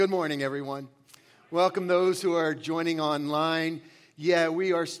Good morning, everyone. Welcome those who are joining online. Yeah,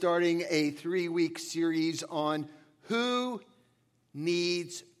 we are starting a 3-week series on who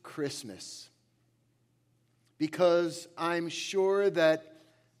needs Christmas. Because I'm sure that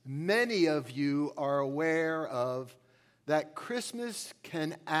many of you are aware of that Christmas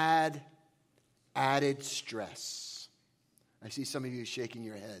can add added stress. I see some of you shaking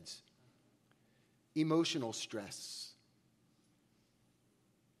your heads. Emotional stress.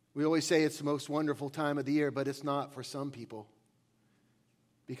 We always say it's the most wonderful time of the year, but it's not for some people.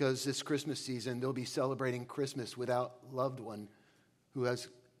 Because this Christmas season, they'll be celebrating Christmas without a loved one who has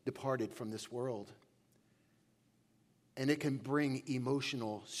departed from this world. And it can bring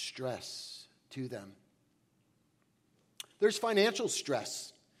emotional stress to them. There's financial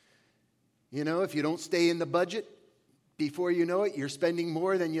stress. You know, if you don't stay in the budget, before you know it, you're spending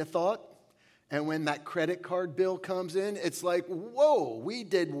more than you thought. And when that credit card bill comes in, it's like, whoa, we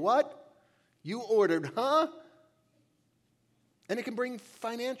did what? You ordered, huh? And it can bring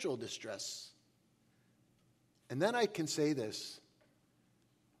financial distress. And then I can say this.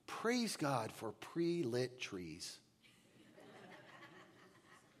 Praise God for pre-lit trees.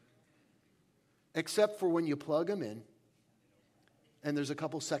 Except for when you plug them in. And there's a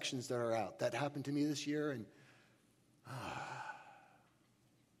couple sections that are out. That happened to me this year.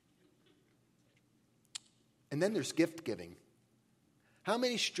 And then there's gift giving. How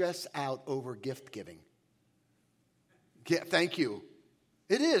many stress out over gift giving? Yeah, thank you.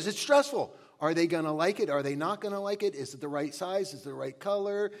 It is. It's stressful. Are they going to like it? Are they not going to like it? Is it the right size? Is it the right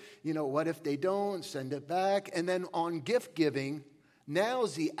color? You know, what if they don't? Send it back. And then on gift giving,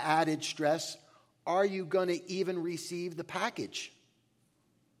 now's the added stress. Are you going to even receive the package?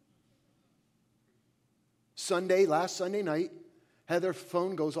 Last Sunday night, Heather's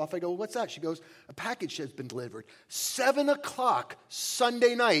phone goes off. I go, what's that? She goes, a package has been delivered. 7 o'clock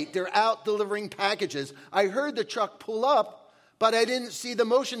Sunday night, they're out delivering packages. I heard the truck pull up, but I didn't see the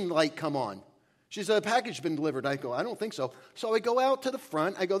motion light come on. She said, a package has been delivered. I go, I don't think so. So I go out to the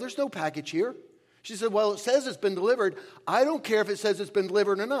front. I go, there's no package here. She said, well, it says it's been delivered. I don't care if it says it's been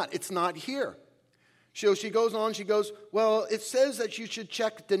delivered or not. It's not here. So she goes on. She goes, well, it says that you should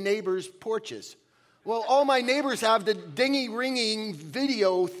check the neighbors' porches. Well, all my neighbors have the dingy-ringing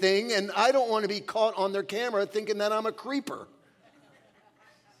video thing, and I don't want to be caught on their camera thinking that I'm a creeper.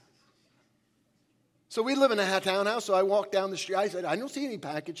 So we live in a townhouse, so I walk down the street. I said, I don't see any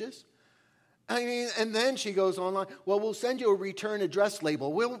packages. And then she goes online, well, we'll send you a return address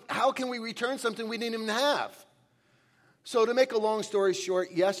label. Well, how can we return something we didn't even have? So to make a long story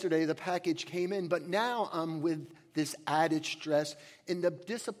short, yesterday the package came in, but now I'm with this added stress in the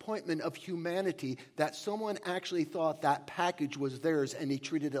disappointment of humanity that someone actually thought that package was theirs and he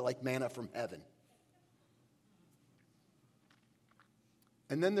treated it like manna from heaven.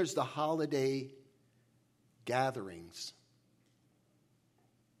 And then there's the holiday gatherings.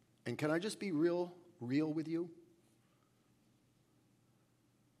 And can I just be real with you?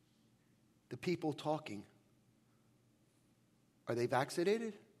 The people talking. Are they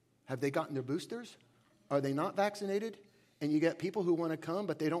vaccinated? Have they gotten their boosters? Are they not vaccinated? And you get people who want to come,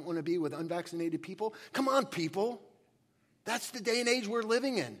 but they don't want to be with unvaccinated people. Come on, people. That's the day and age we're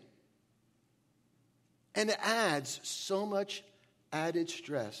living in. And it adds so much added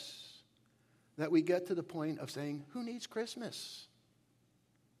stress that we get to the point of saying, who needs Christmas?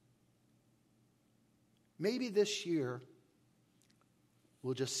 Maybe this year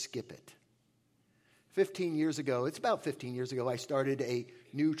we'll just skip it. 15 years ago, it's about 15 years ago, I started a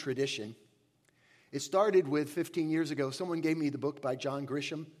new tradition. It started with 15 years ago. Someone gave me the book by John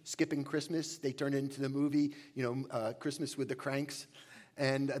Grisham, Skipping Christmas. They turned it into the movie, Christmas with the Cranks.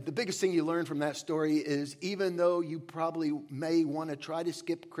 And the biggest thing you learn from that story is even though you probably may want to try to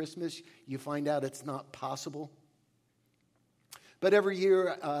skip Christmas, you find out it's not possible. But every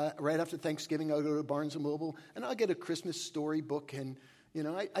year, right after Thanksgiving, I'll go to Barnes & Noble, and I'll get a Christmas story book. And,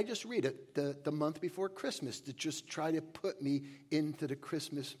 I just read it the month before Christmas to just try to put me into the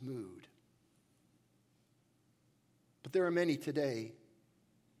Christmas mood. But there are many today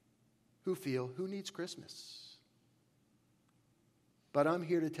who feel, who needs Christmas? But I'm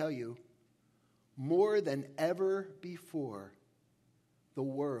here to tell you, more than ever before, the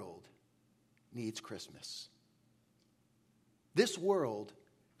world needs Christmas. This world,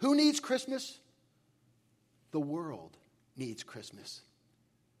 who needs Christmas? The world needs Christmas.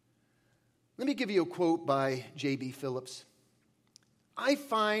 Let me give you a quote by J.B. Phillips. I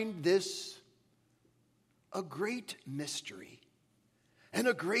find this a great mystery and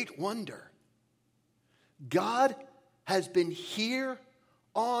a great wonder. God has been here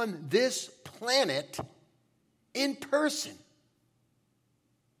on this planet in person.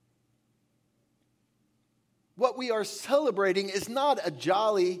 what we are celebrating is not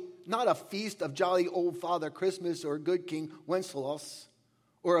a feast of jolly old Father Christmas or good King Wenceslas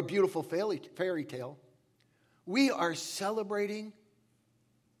or a beautiful fairy tale. We are celebrating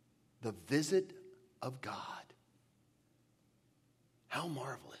the visit of God. How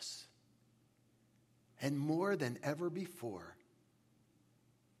marvelous. And more than ever before,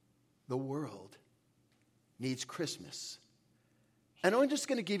 the world needs Christmas. And I'm just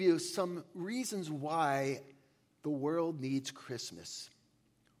going to give you some reasons why the world needs Christmas.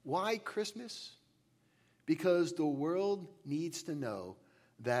 Why Christmas? Because the world needs to know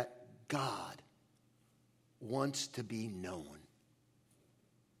that God wants to be known.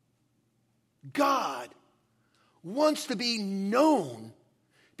 God wants to be known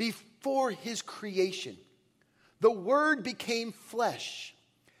before his creation. The Word became flesh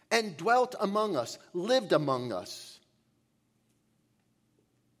and dwelt among us, lived among us.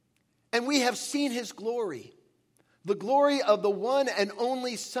 And we have seen his glory, the glory of the one and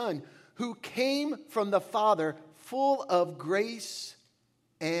only Son who came from the Father, full of grace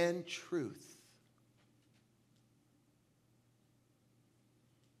and truth.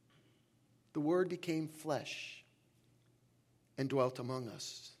 The Word became flesh and dwelt among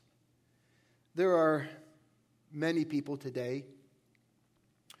us. There are many people today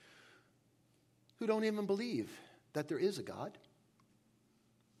who don't even believe that there is a God,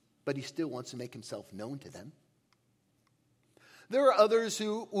 but he still wants to make himself known to them. There are others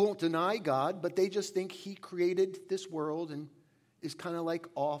who won't deny God, but they just think he created this world and is kind of like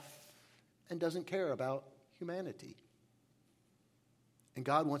off and doesn't care about humanity. And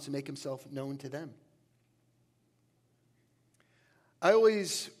God wants to make himself known to them. I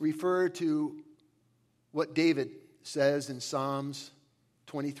always refer to what David says in Psalms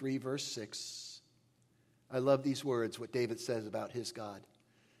 23, verse 6. I love these words, what David says about his God.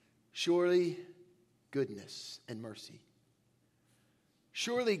 Surely goodness and mercy.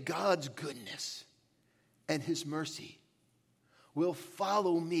 Surely God's goodness and his mercy will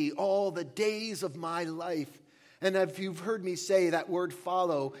follow me all the days of my life. And if you've heard me say, that word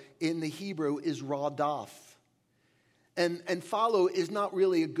follow in the Hebrew is radaf. And follow is not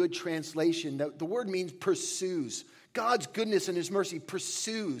really a good translation. The word means pursues. God's goodness and his mercy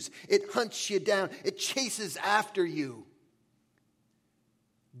pursues. It hunts you down. It chases after you.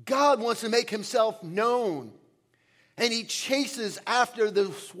 God wants to make himself known. And he chases after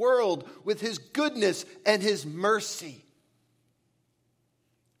this world with his goodness and his mercy.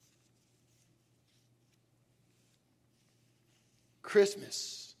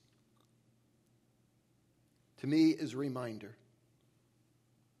 Christmas, to me, is a reminder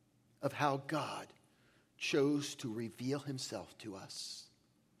of how God chose to reveal himself to us.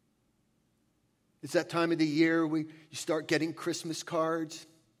 It's that time of the year you start getting Christmas cards.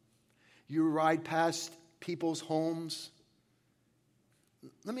 You ride past people's homes.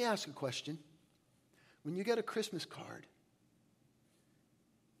 Let me ask a question. When you get a Christmas card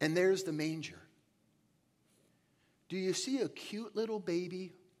and there's the manger, do you see a cute little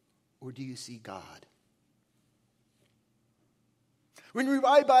baby or do you see God? When we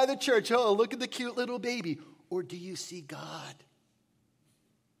ride by the church, oh, look at the cute little baby, or do you see God?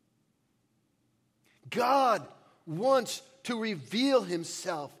 God wants to reveal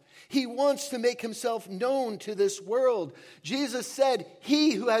himself. He wants to make himself known to this world. Jesus said,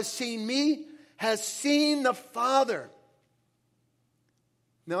 "He who has seen me has seen the Father."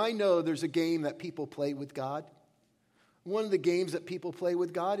 Now, I know there's a game that people play with God. One of the games that people play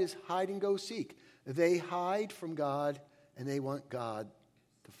with God is hide and go seek. They hide from God and they want God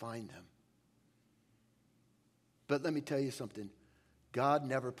to find them. But let me tell you something. God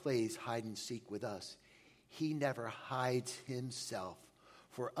never plays hide and seek with us. He never hides himself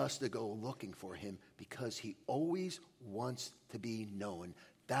for us to go looking for him because he always wants to be known.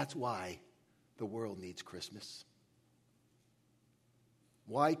 That's why the world needs Christmas.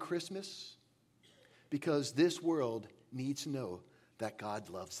 Why Christmas? Because this world needs to know that God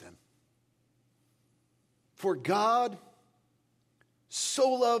loves them. For God so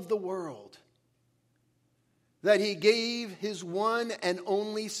loved the world that he gave his one and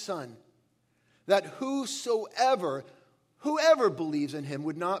only Son, that whoever believes in him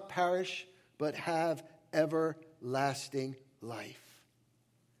would not perish, but have everlasting life.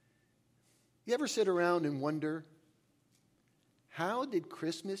 You ever sit around and wonder, how did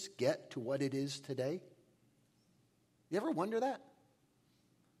Christmas get to what it is today? You ever wonder that?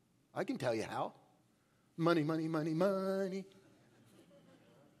 I can tell you how. Money, money, money, money.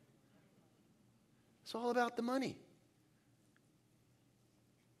 It's all about the money.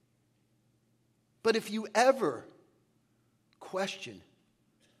 But if you ever question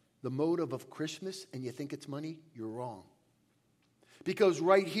the motive of Christmas and you think it's money, you're wrong. Because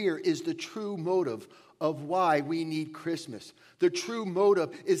right here is the true motive of why we need Christmas. The true motive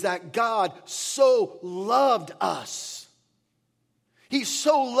is that God so loved us. He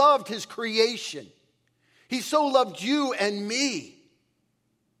so loved his creation. He so loved you and me.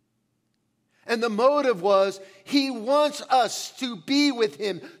 And the motive was he wants us to be with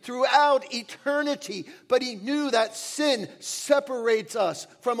him throughout eternity. But he knew that sin separates us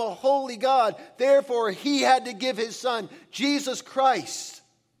from a holy God. Therefore, he had to give his son, Jesus Christ,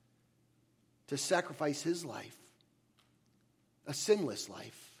 to sacrifice his life, a sinless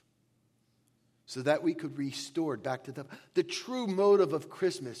life, so that we could be restored back to the true motive of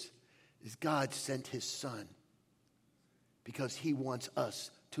Christmas is God sent his son because he wants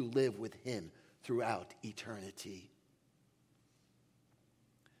us to live with him throughout eternity.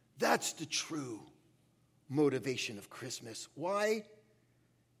 That's the true motivation of Christmas. Why?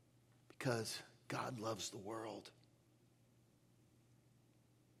 Because God loves the world.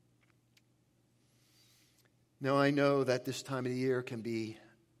 Now, I know that this time of the year can be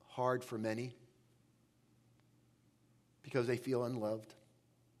hard for many because they feel unloved.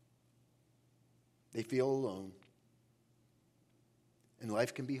 They feel alone. And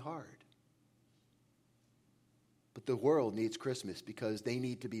life can be hard. But the world needs Christmas because they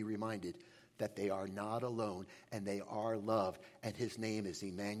need to be reminded that they are not alone and they are loved. And his name is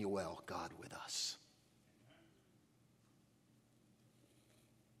Emmanuel, God with us.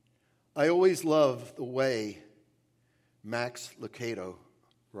 I always love the way Max Lucado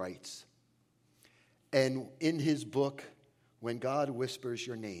writes. And in his book, When God Whispers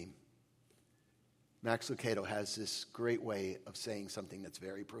Your Name, Max Lucado has this great way of saying something that's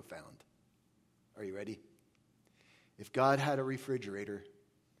very profound. Are you ready? If God had a refrigerator,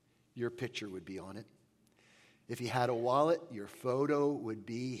 your picture would be on it. If he had a wallet, your photo would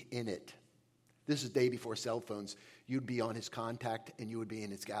be in it. This is day before cell phones. You'd be on his contact and you would be in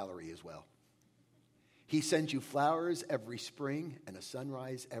his gallery as well. He sends you flowers every spring and a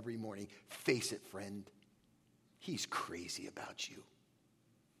sunrise every morning. Face it, friend. He's crazy about you.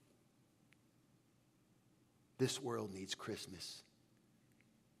 This world needs Christmas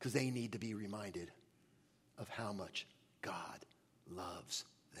because they need to be reminded of how much God loves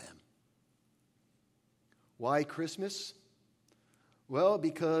them. Why Christmas? Well,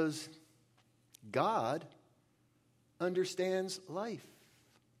 because God understands life.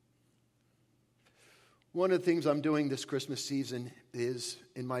 One of the things I'm doing this Christmas season is,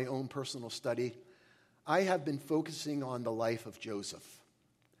 in my own personal study, I have been focusing on the life of Joseph.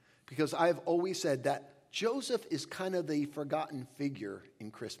 Because I've always said that Joseph is kind of the forgotten figure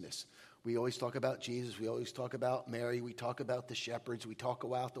in Christmas. We always talk about Jesus. We always talk about Mary. We talk about the shepherds. We talk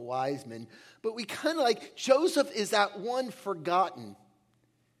about the wise men. But we kind of like, Joseph is that one forgotten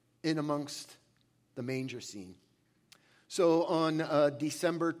in amongst the manger scene. So on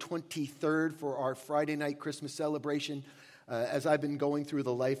December 23rd for our Friday night Christmas celebration, as I've been going through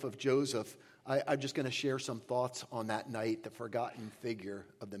the life of Joseph, I'm just going to share some thoughts on that night, the forgotten figure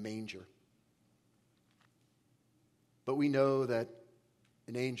of the manger. But we know that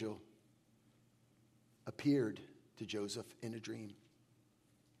an angel appeared to Joseph in a dream.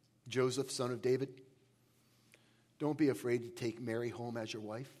 Joseph, son of David, don't be afraid to take Mary home as your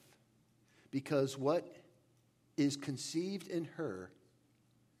wife, because what is conceived in her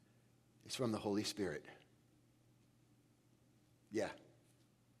is from the Holy Spirit. Yeah.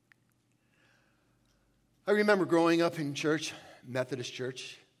 I remember growing up in church, Methodist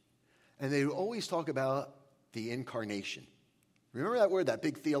church, and they would always talk about the incarnation. Remember that word, that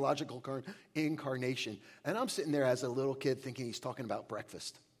big theological term, incarnation. And I'm sitting there as a little kid thinking he's talking about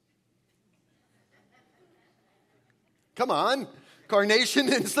breakfast. Come on,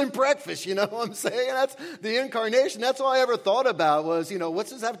 carnation, instant breakfast, you know what I'm saying? That's the incarnation. That's all I ever thought about was,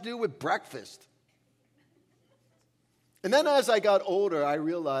 what's this have to do with breakfast? And then as I got older, I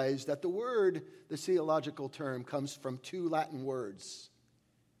realized that the word, the theological term, comes from two Latin words.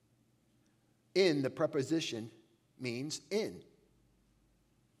 In, the preposition, means in.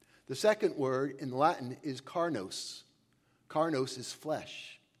 The second word in Latin is carnos. Carnos is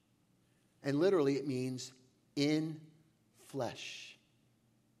flesh. And literally it means in flesh.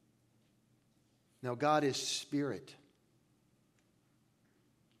 Now God is spirit.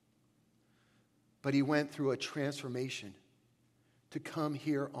 But he went through a transformation to come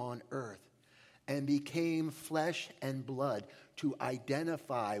here on earth and became flesh and blood to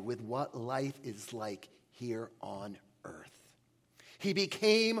identify with what life is like here on earth. He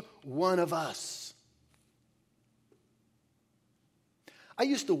became one of us. I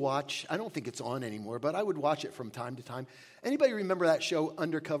used to watch, I don't think it's on anymore, but I would watch it from time to time. Anybody remember that show,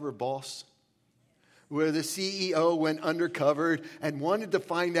 Undercover Boss? Where the CEO went undercover and wanted to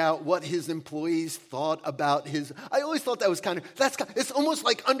find out what his employees thought about his. I always thought that was it's almost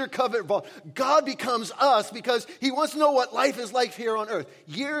like Undercover Boss. God becomes us because he wants to know what life is like here on earth.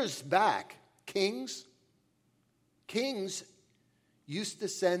 Years back, kings used to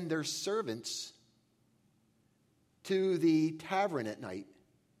send their servants to the tavern at night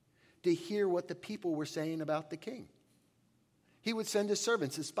to hear what the people were saying about the king. He would send his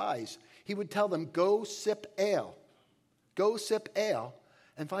servants, his spies. He would tell them, go sip ale. Go sip ale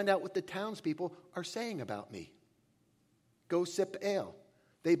and find out what the townspeople are saying about me. Go sip ale.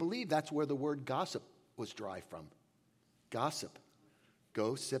 They believe that's where the word gossip was derived from. Gossip.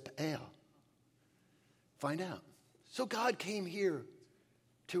 Go sip ale. Find out. So God came here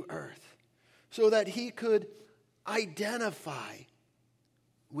to earth so that he could identify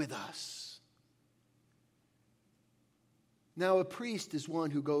with us. Now, a priest is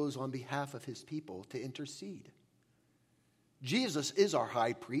one who goes on behalf of his people to intercede. Jesus is our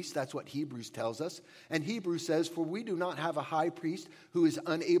high priest. That's what Hebrews tells us. And Hebrews says, for we do not have a high priest who is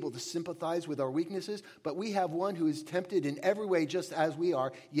unable to sympathize with our weaknesses, but we have one who is tempted in every way just as we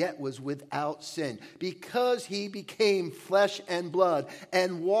are, yet was without sin. Because he became flesh and blood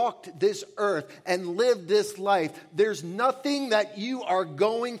and walked this earth and lived this life, there's nothing that you are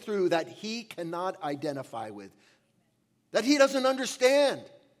going through that he cannot identify with, that he doesn't understand.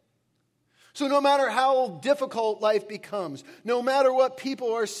 So no matter how difficult life becomes, no matter what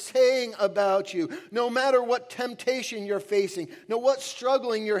people are saying about you, no matter what temptation you're facing, no what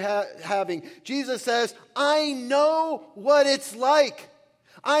struggling you're having, Jesus says, I know what it's like.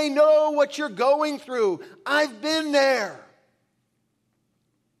 I know what you're going through. I've been there.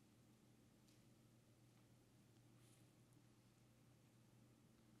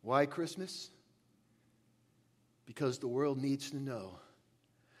 Why Christmas? Because the world needs to know,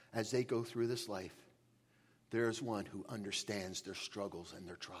 as they go through this life, there is one who understands their struggles and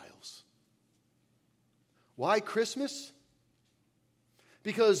their trials. Why Christmas?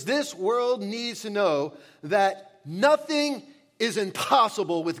 Because this world needs to know that nothing is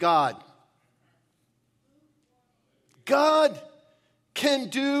impossible with God. God can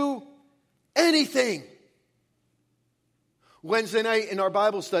do anything. Wednesday night in our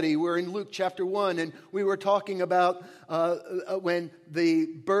Bible study, we're in Luke chapter 1, and we were talking about when the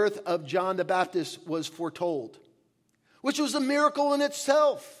birth of John the Baptist was foretold, which was a miracle in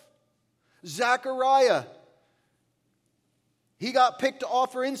itself. Zechariah, he got picked to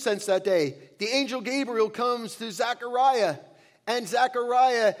offer incense that day. The angel Gabriel comes to Zechariah, and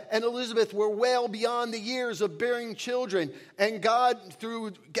Zechariah and Elizabeth were well beyond the years of bearing children. And God,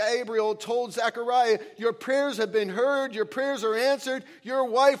 through Gabriel, told Zechariah, your prayers have been heard, your prayers are answered, your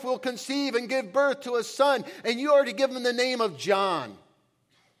wife will conceive and give birth to a son, and you are to give him the name of John.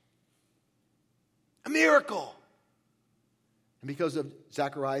 A miracle. And because of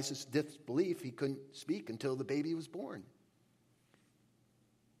Zechariah's disbelief, he couldn't speak until the baby was born.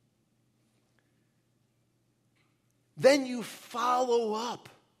 Then you follow up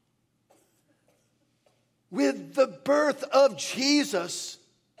with the birth of Jesus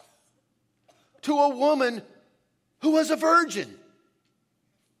to a woman who was a virgin.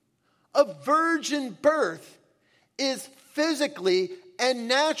 A virgin birth is physically and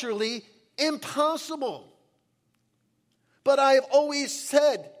naturally impossible. But I have always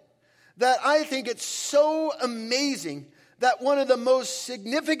said that I think it's so amazing that one of the most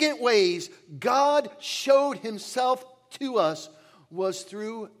significant ways God showed himself to us was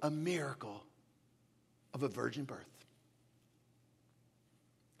through a miracle of a virgin birth.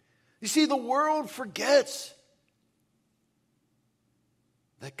 You see, the world forgets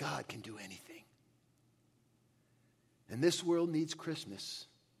that God can do anything. And this world needs Christmas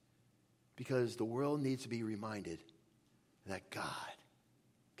because the world needs to be reminded that God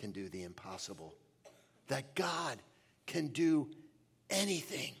can do the impossible. That God can do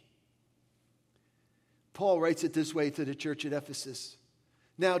anything. Paul writes it this way to the church at Ephesus.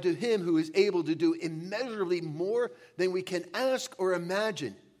 Now to him who is able to do immeasurably more than we can ask or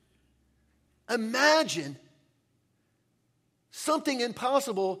imagine. Imagine something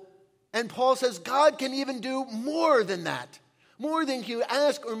impossible, and Paul says God can even do more than that. More than you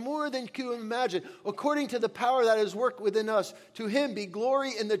ask or more than you imagine, according to the power that has worked within us. To him be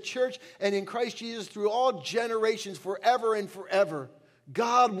glory in the church and in Christ Jesus through all generations, forever and forever.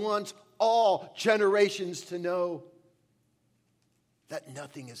 God wants all generations to know that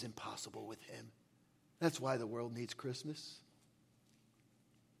nothing is impossible with him. That's why the world needs Christmas.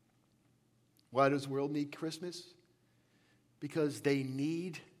 Why does the world need Christmas? Because they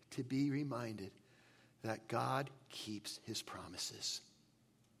need to be reminded that God keeps his promises.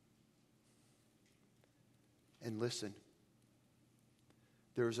 And listen,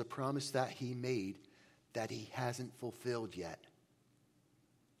 there is a promise that he made that he hasn't fulfilled yet.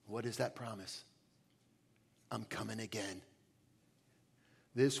 What is that promise? I'm coming again.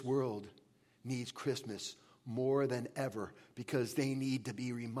 This world needs Christmas more than ever because they need to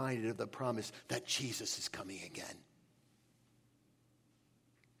be reminded of the promise that Jesus is coming again.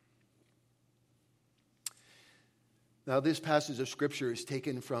 Now, this passage of Scripture is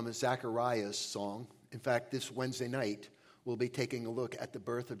taken from a Zechariah's song. In fact, this Wednesday night, we'll be taking a look at the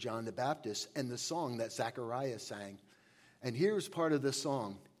birth of John the Baptist and the song that Zechariah sang. And here's part of the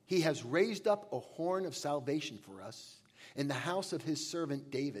song. He has raised up a horn of salvation for us in the house of his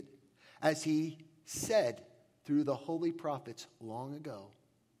servant David, as he said through the holy prophets long ago.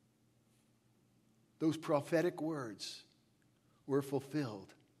 Those prophetic words were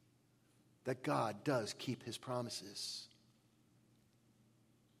fulfilled, that God does keep his promises.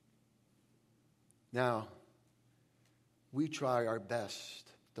 Now, we try our best,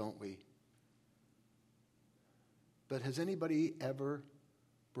 don't we? But has anybody ever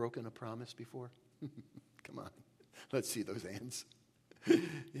broken a promise before? Come on, let's see those hands.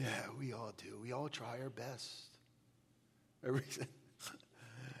 Yeah, we all do. We all try our best. I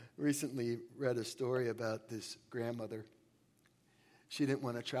recently read a story about this grandmother. She didn't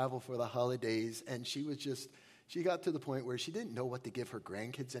want to travel for the holidays, and she got to the point where she didn't know what to give her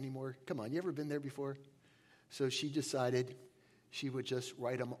grandkids anymore. Come on, you ever been there before? So she decided she would just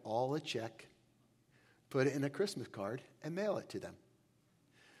write them all a check, put it in a Christmas card, and mail it to them.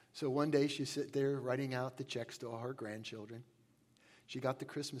 So one day she'd sit there writing out the checks to all her grandchildren. She got the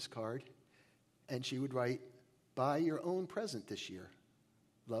Christmas card, and she would write, "Buy your own present this year.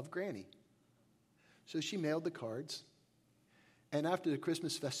 Love, Granny." So she mailed the cards. And after the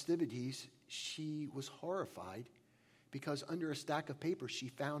Christmas festivities, she was horrified because under a stack of paper, she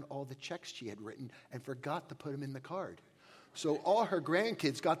found all the checks she had written and forgot to put them in the card. So all her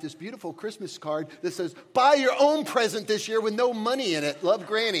grandkids got this beautiful Christmas card that says, "Buy your own present this year with no money in it. Love,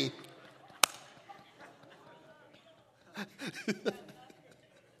 Granny."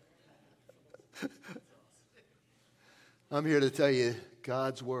 I'm here to tell you,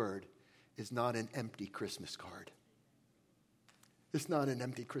 God's word is not an empty Christmas card. It's not an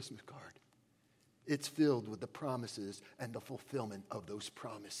empty Christmas card. It's filled with the promises and the fulfillment of those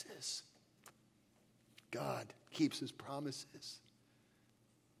promises. God keeps his promises.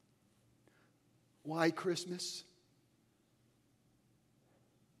 Why Christmas?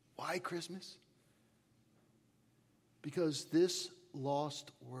 Why Christmas? Because this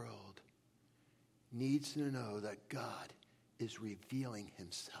lost world needs to know that God is revealing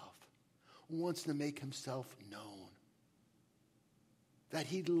himself, wants to make himself known, that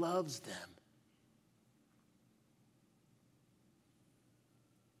he loves them.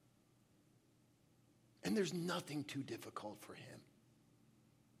 And there's nothing too difficult for him.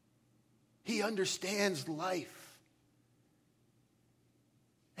 He understands life.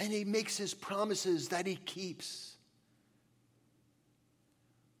 And he makes his promises that he keeps.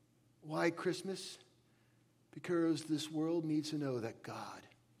 Why Christmas? Because this world needs to know that God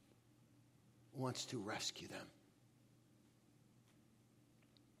wants to rescue them.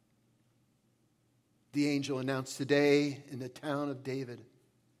 The angel announced today in the town of David,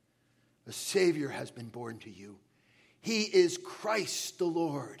 a Savior has been born to you. He is Christ the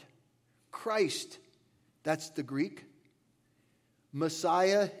Lord. Christ, that's the Greek.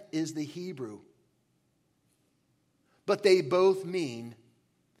 Messiah is the Hebrew. But they both mean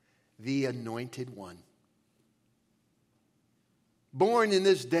the Anointed One. Born in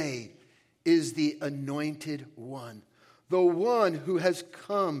this day is the Anointed One, the one who has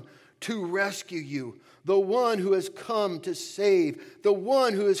come to rescue you, the one who has come to save, the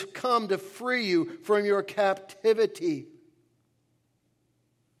one who has come to free you from your captivity.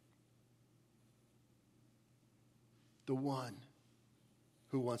 The one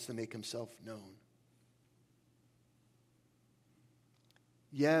who wants to make himself known.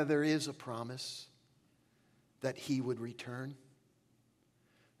 Yeah, there is a promise that he would return.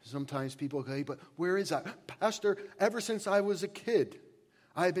 Sometimes people go, "Hey, but where is that? Pastor, ever since I was a kid,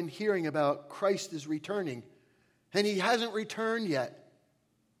 I've been hearing about Christ is returning, and he hasn't returned yet."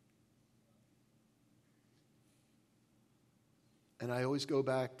 And I always go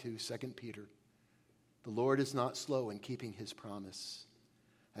back to 2 Peter. The Lord is not slow in keeping his promise,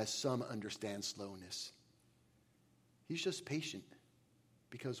 as some understand slowness. He's just patient.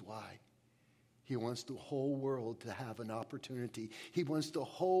 Because why? He wants the whole world to have an opportunity. He wants the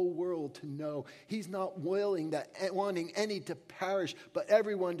whole world to know He's not wanting any to perish, but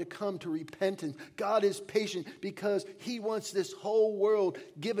everyone to come to repentance. God is patient because He wants this whole world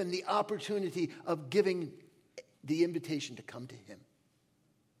given the opportunity of giving the invitation to come to Him.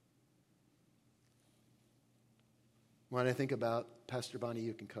 When I think about, Pastor Bonnie,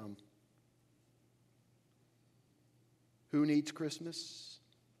 you can come. Who needs Christmas?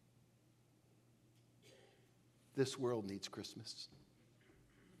 This world needs Christmas.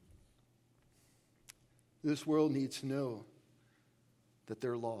 This world needs to know that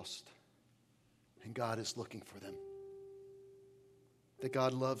they're lost and God is looking for them. That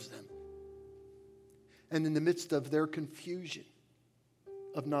God loves them. And in the midst of their confusion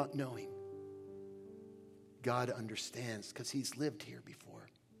of not knowing, God understands because He's lived here before.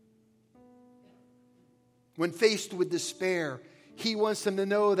 When faced with despair, He wants them to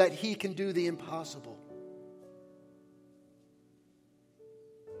know that He can do the impossible.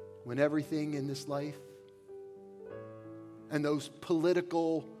 When everything in this life and those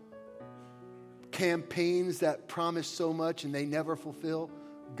political campaigns that promise so much and they never fulfill,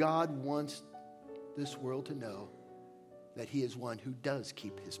 God wants this world to know that He is one who does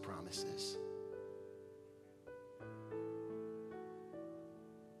keep His promises.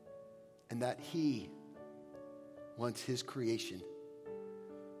 And that He wants His creation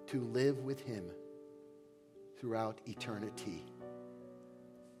to live with Him throughout eternity.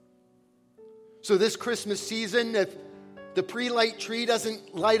 So this Christmas season, if the pre-light tree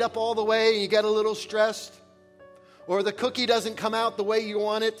doesn't light up all the way and you get a little stressed, or the cookie doesn't come out the way you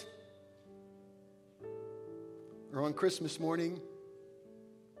want it, or on Christmas morning,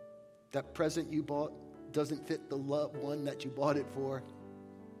 that present you bought doesn't fit the loved one that you bought it for,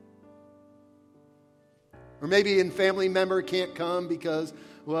 or maybe a family member can't come because,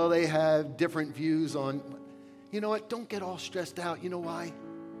 well, they have different views on, you know what, don't get all stressed out. You know why?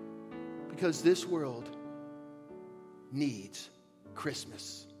 Because this world needs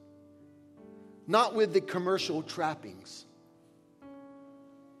Christmas. Not with the commercial trappings,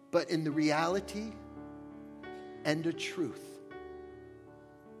 but in the reality and the truth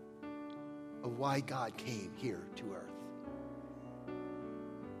of why God came here to earth.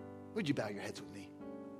 Would you bow your heads with me?